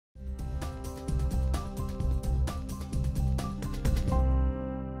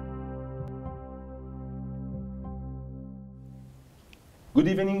Good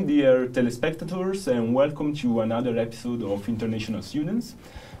evening, dear telespectators, and welcome to another episode of International Students.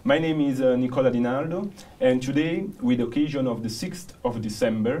 My name is Nicola Nardo, and today, with the occasion of the 6th of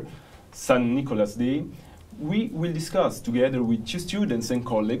December, St. Nicholas Day, we will discuss together with two students and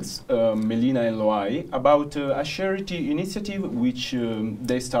colleagues, Melina and Loai, about a charity initiative which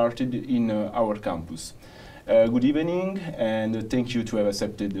they started in our campus. Good evening, and thank you to have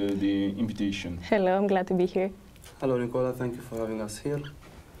accepted the invitation. Hello, I'm glad to be here. Hello, Nicola. Thank you for having us here.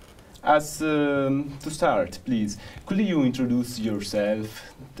 To start, please, could you introduce yourself,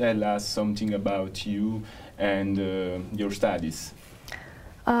 tell us something about you and your studies?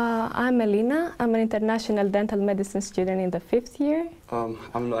 I'm Melina. I'm an international dental medicine student in the 5th year. I'm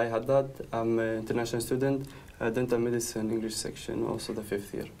Loai Hadad. I'm an international student, dental medicine English section, also the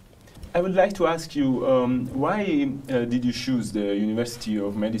 5th year. I would like to ask you, why did you choose the University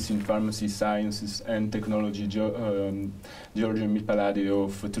of Medicine, Pharmacy, Sciences and Technology, George Mipalade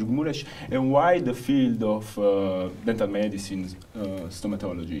of Turgmureș, and why the field of dental medicine,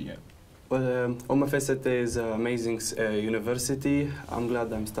 stomatology? Yeah. Well, OMFST is an amazing university. I'm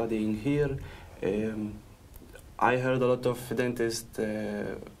glad I'm studying here. I heard a lot of dentists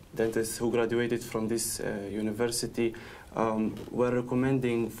who graduated from this university were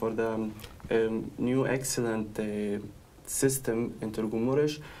recommending for the new excellent system in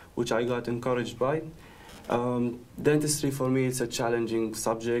Turgmureș, which I got encouraged by. Dentistry for me is a challenging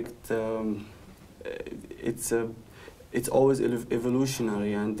subject. It's always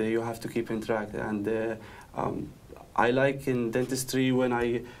evolutionary, and you have to keep in track. And I like in dentistry when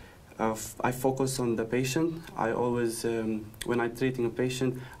I focus on the patient. I always, when I'm treating a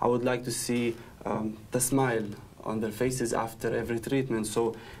patient, I would like to see the smile on their faces after every treatment.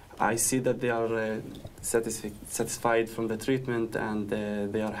 So I see that they are satisfied from the treatment, and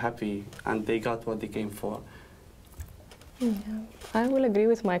they are happy, and they got what they came for. Yeah. I will agree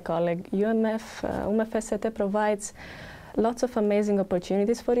with my colleague. UMFST provides lots of amazing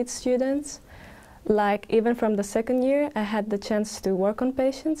opportunities for its students. Like even from the 2nd year, I had the chance to work on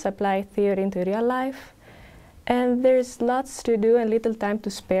patients, apply theory into real life. And there's lots to do and little time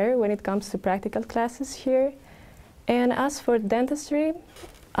to spare when it comes to practical classes here. And as for dentistry,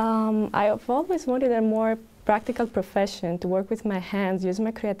 I've always wanted a more practical profession, to work with my hands, use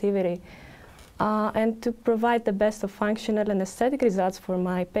my creativity, and to provide the best of functional and aesthetic results for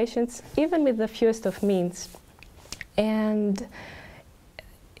my patients, even with the fewest of means. And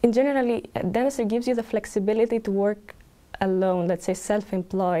in general, dentistry gives you the flexibility to work alone, let's say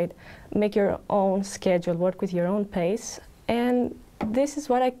self-employed, make your own schedule, work with your own pace. And this is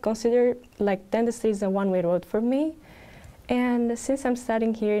what I consider like dentistry is a one-way road for me. And since I'm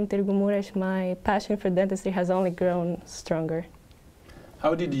studying here in Turgmureș, my passion for dentistry has only grown stronger.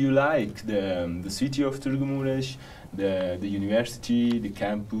 How did you like the city of Turgmureș, the university, the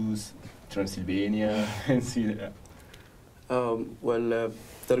campus, Transylvania, and see that?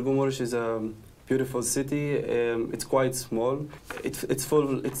 Turgmureș is a beautiful city. It's quite small.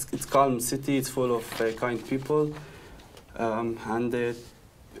 It's calm city. It's full of kind people, and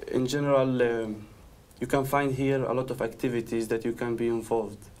in general, you can find here a lot of activities that you can be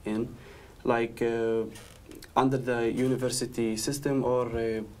involved in, like under the university system or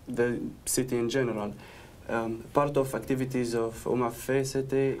the city in general. Part of activities of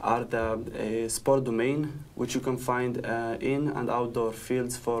OMFST are the sport domain, which you can find in and outdoor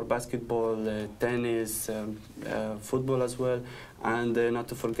fields for basketball, tennis, football as well, and not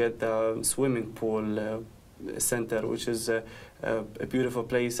to forget the swimming pool center, which is a beautiful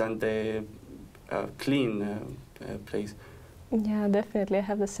place and a clean place. Yeah, definitely. I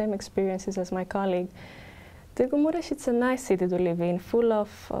have the same experiences as my colleague. Turgmureș, it's a nice city to live in, full of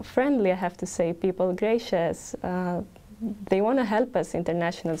friendly, I have to say, people, gracious. They want to help us,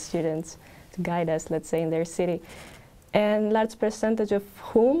 international students, to guide us, let's say, in their city. And large percentage of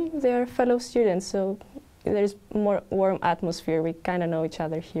whom they are fellow students, so there's more warm atmosphere. We kind of know each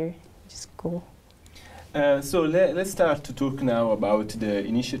other here, which is cool. So let's start to talk now about the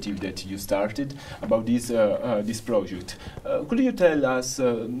initiative that you started, about this project. Could you tell us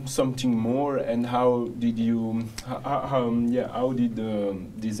something more, and how did you, how did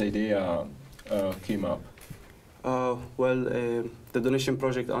this idea came up? The donation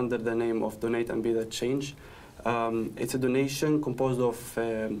project under the name of Donate and Be That Change. It's a donation composed of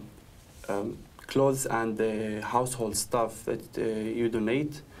clothes and household stuff that you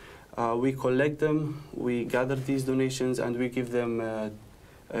donate. We collect them, we gather these donations, and we give them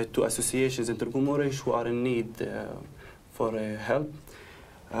to associations in Turgmureș who are in need for help.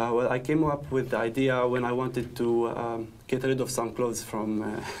 I came up with the idea when I wanted to get rid of some clothes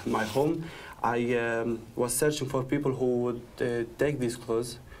from my home. I was searching for people who would take these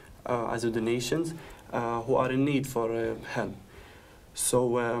clothes as a donations, who are in need for help.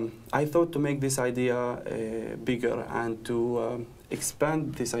 So I thought to make this idea bigger and to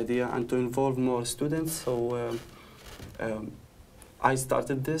expand this idea and to involve more students. So I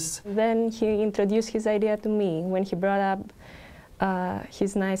started this. Then he introduced his idea to me. When he brought up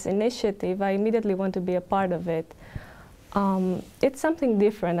his nice initiative, I immediately want to be a part of it. It's something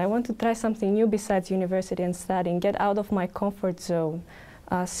different. I want to try something new besides university and studying, get out of my comfort zone,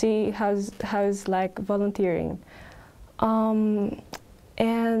 see how it's like volunteering.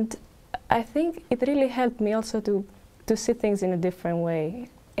 And I think it really helped me also to see things in a different way.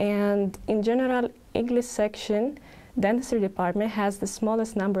 And in general, English section, dentistry department has the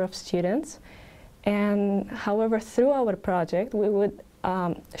smallest number of students. And however, through our project, we would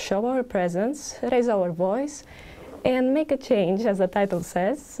show our presence, raise our voice, and make a change, as the title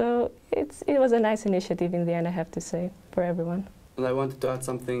says. So it was a nice initiative in the end, I have to say, for everyone. And I wanted to add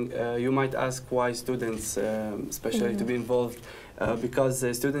something. You might ask why students, especially to be involved, because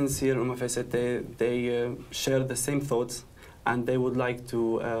students here in UMFST, they share the same thoughts, and they would like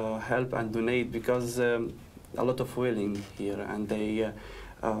to help and donate, because a lot of willing here, and they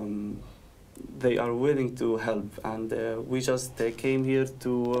are willing to help, and we just came here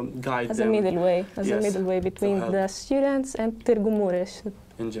to guide them. As a middle way between the students and Târgu Mureș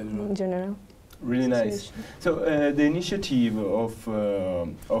in general. In general. Really nice. So the initiative of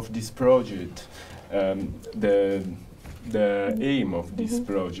this project, the aim of this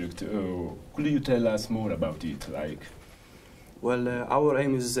project, could you tell us more about it? Well, our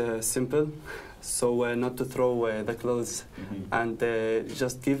aim is simple, so not to throw the clothes and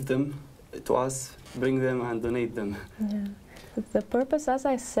just give them to us, bring them and donate them. Yeah. The purpose, as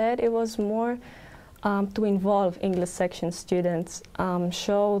I said, it was more to involve English section students,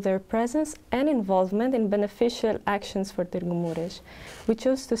 show their presence and involvement in beneficial actions for Târgu Mureș. We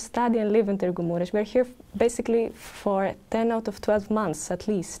chose to study and live in Târgu Mureș. We're here basically for 10 out of 12 months at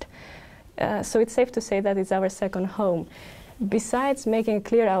least. So it's safe to say that it's our second home. Besides making it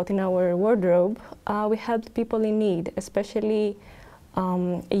clear out in our wardrobe, we helped people in need, especially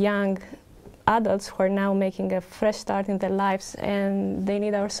young adults who are now making a fresh start in their lives, and they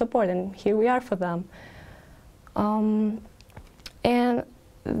need our support, and here we are for them. And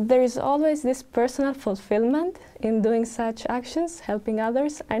there is always this personal fulfillment in doing such actions, helping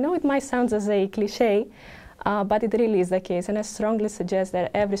others. I know it might sound as a cliche, but it really is the case, and I strongly suggest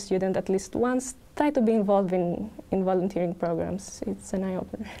that every student at least once try to be involved in volunteering programs. It's an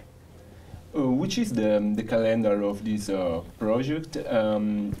eye-opener. Which is the calendar of this project,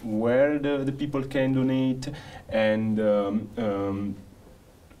 where the people can donate, and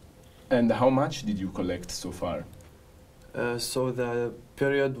how much did you collect so far? So the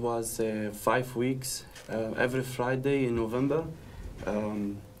period was 5 weeks, every Friday in November.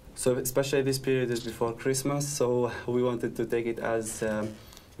 So especially this period is before Christmas, so we wanted to take it as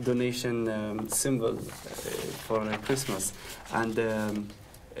donation symbol for Christmas. And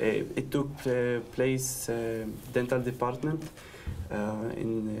it took place dental department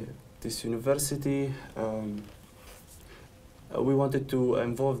in this university. We wanted to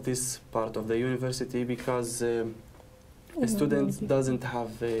involve this part of the university because a student doesn't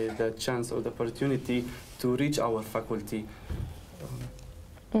have the chance or the opportunity to reach our faculty.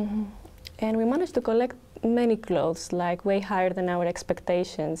 And we managed to collect many clothes, like way higher than our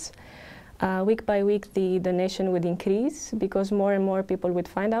expectations. Week by week, the donation would increase because more and more people would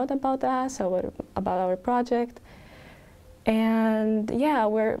find out about us, about our project. And yeah,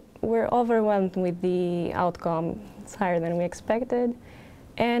 we're overwhelmed with the outcome. It's higher than we expected.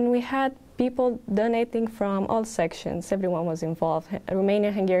 And we had people donating from all sections. Everyone was involved,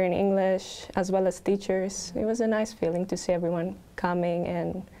 Romanian, Hungarian, English, as well as teachers. It was a nice feeling to see everyone coming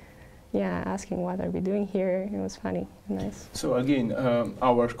and asking what are we doing here. It was funny and nice. So again,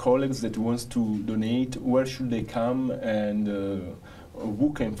 our colleagues that wants to donate, where should they come, and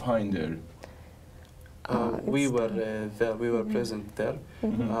who can find there? We were there. We were present there.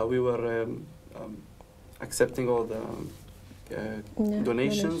 We were accepting all the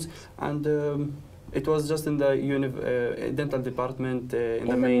donations, and it was just in the dental department in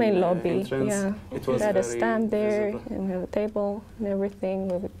the main lobby entrance. Yeah. It was we had a stand there, and we had a table and everything.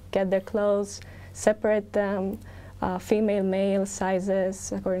 We would get their clothes, separate them, female, male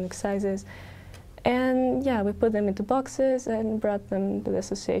sizes, according to sizes. And yeah, we put them into boxes and brought them to the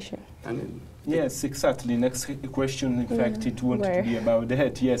association. And Yes, exactly. Next question, in fact, it wanted Where? to be about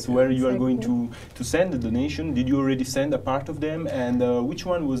that. Yes, where you are going Exactly. to send the donation. Did you already send a part of them? And which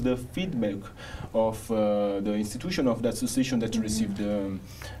one was the feedback of the institution of the association that received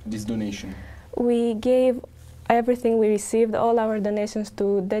this donation? We gave everything we received, all our donations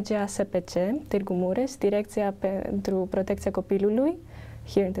to DGASPC, Târgu Mureș, Direcția pentru Protecția Copilului,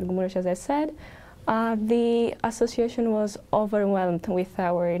 here in Târgu Mureș, as I said. The association was overwhelmed with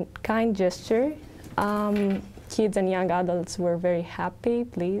our kind gesture. Kids and young adults were very happy,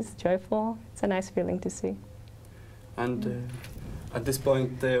 pleased, joyful. It's a nice feeling to see. And at this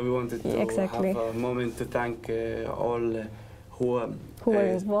point, we wanted to Exactly. have a moment to thank all who Were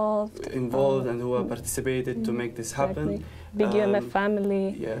involved. and who participated to make this happen. Big UMF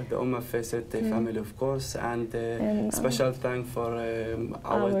family. Yeah, the UMF family, of course, and And, special thank for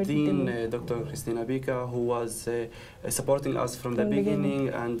our dean, Dr. Christina Bika, who was supporting us from the beginning,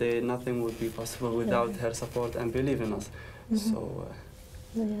 and nothing would be possible without her support and believe in us. So.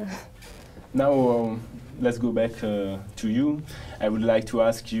 Yeah. Now, let's go back to you. I would like to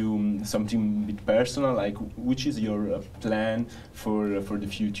ask you something a bit personal, like which is your plan for the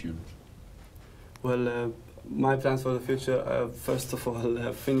future? Well, my plans for the future, first of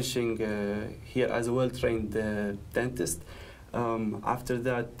all, finishing here as a well-trained dentist. After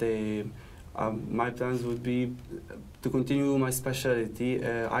that, my plans would be to continue my specialty,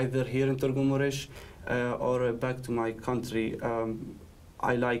 either here in Târgu Mureș or back to my country.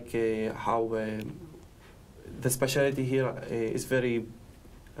 I like how the specialty here is very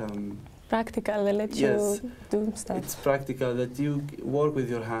Practical, they let yes, you do stuff. It's practical, that you work with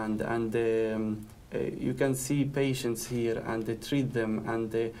your hand, and you can see patients here and they treat them, and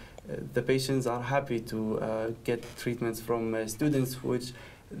the patients are happy to get treatments from students which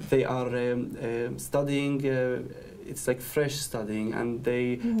they are studying. It's like fresh studying, and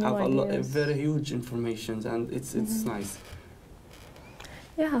they have a very huge information, and it's nice.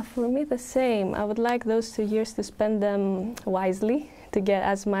 Yeah, for me the same. I would like those 2 years to spend them wisely, to get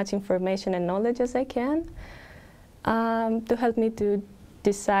as much information and knowledge as I can, to help me to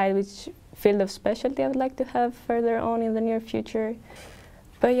decide which field of specialty I would like to have further on in the near future.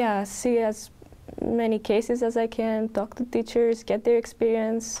 But yeah, see as many cases as I can, talk to teachers, get their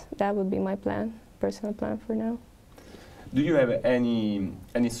experience. That would be my plan, personal plan for now. Do you have any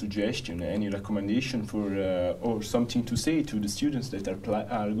suggestion, any recommendation for or something to say to the students that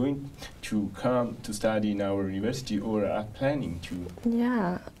are going to come to study in our university or are planning to?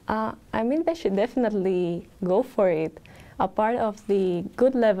 Yeah, I mean they should definitely go for it. A part of the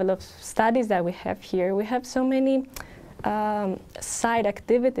good level of studies that we have here, we have so many side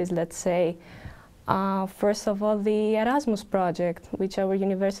activities, let's say. First of all, the Erasmus project, which our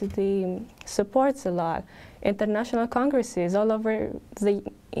university supports a lot. International congresses all over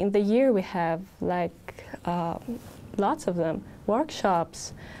in the year we have, like lots of them.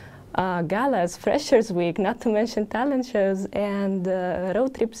 Workshops, galas, Freshers Week, not to mention talent shows, and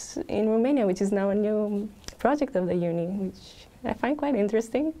road trips in Romania, which is now a new project of the uni, which I find quite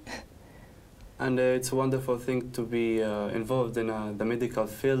interesting. And it's a wonderful thing to be involved in the medical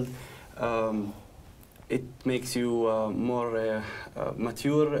field. It makes you more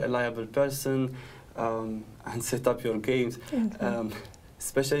mature, reliable person, and set up your games.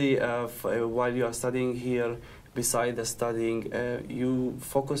 Especially while you are studying here, beside the studying, you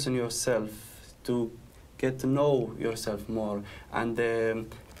focus on yourself to get to know yourself more, and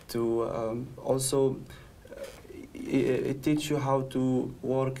to also it teaches you how to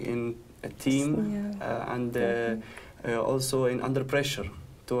work in a team, and also under pressure,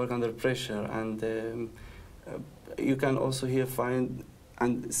 to work under pressure, and you can also here find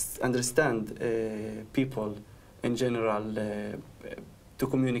and understand people in general, to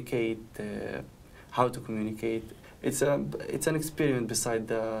communicate, how to communicate. It's an experience beside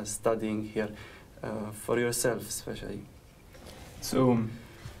the studying here, for yourself especially. So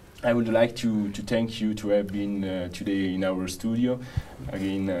I would like to thank you to have been today in our studio.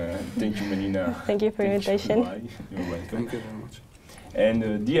 Again, thank you, Melina. Thank you for your invitation. You're welcome. Thank you very much.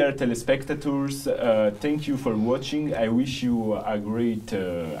 And dear telespectators, thank you for watching. I wish you a great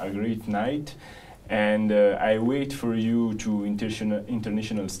night, and I wait for you to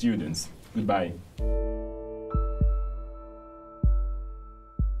international students. Goodbye.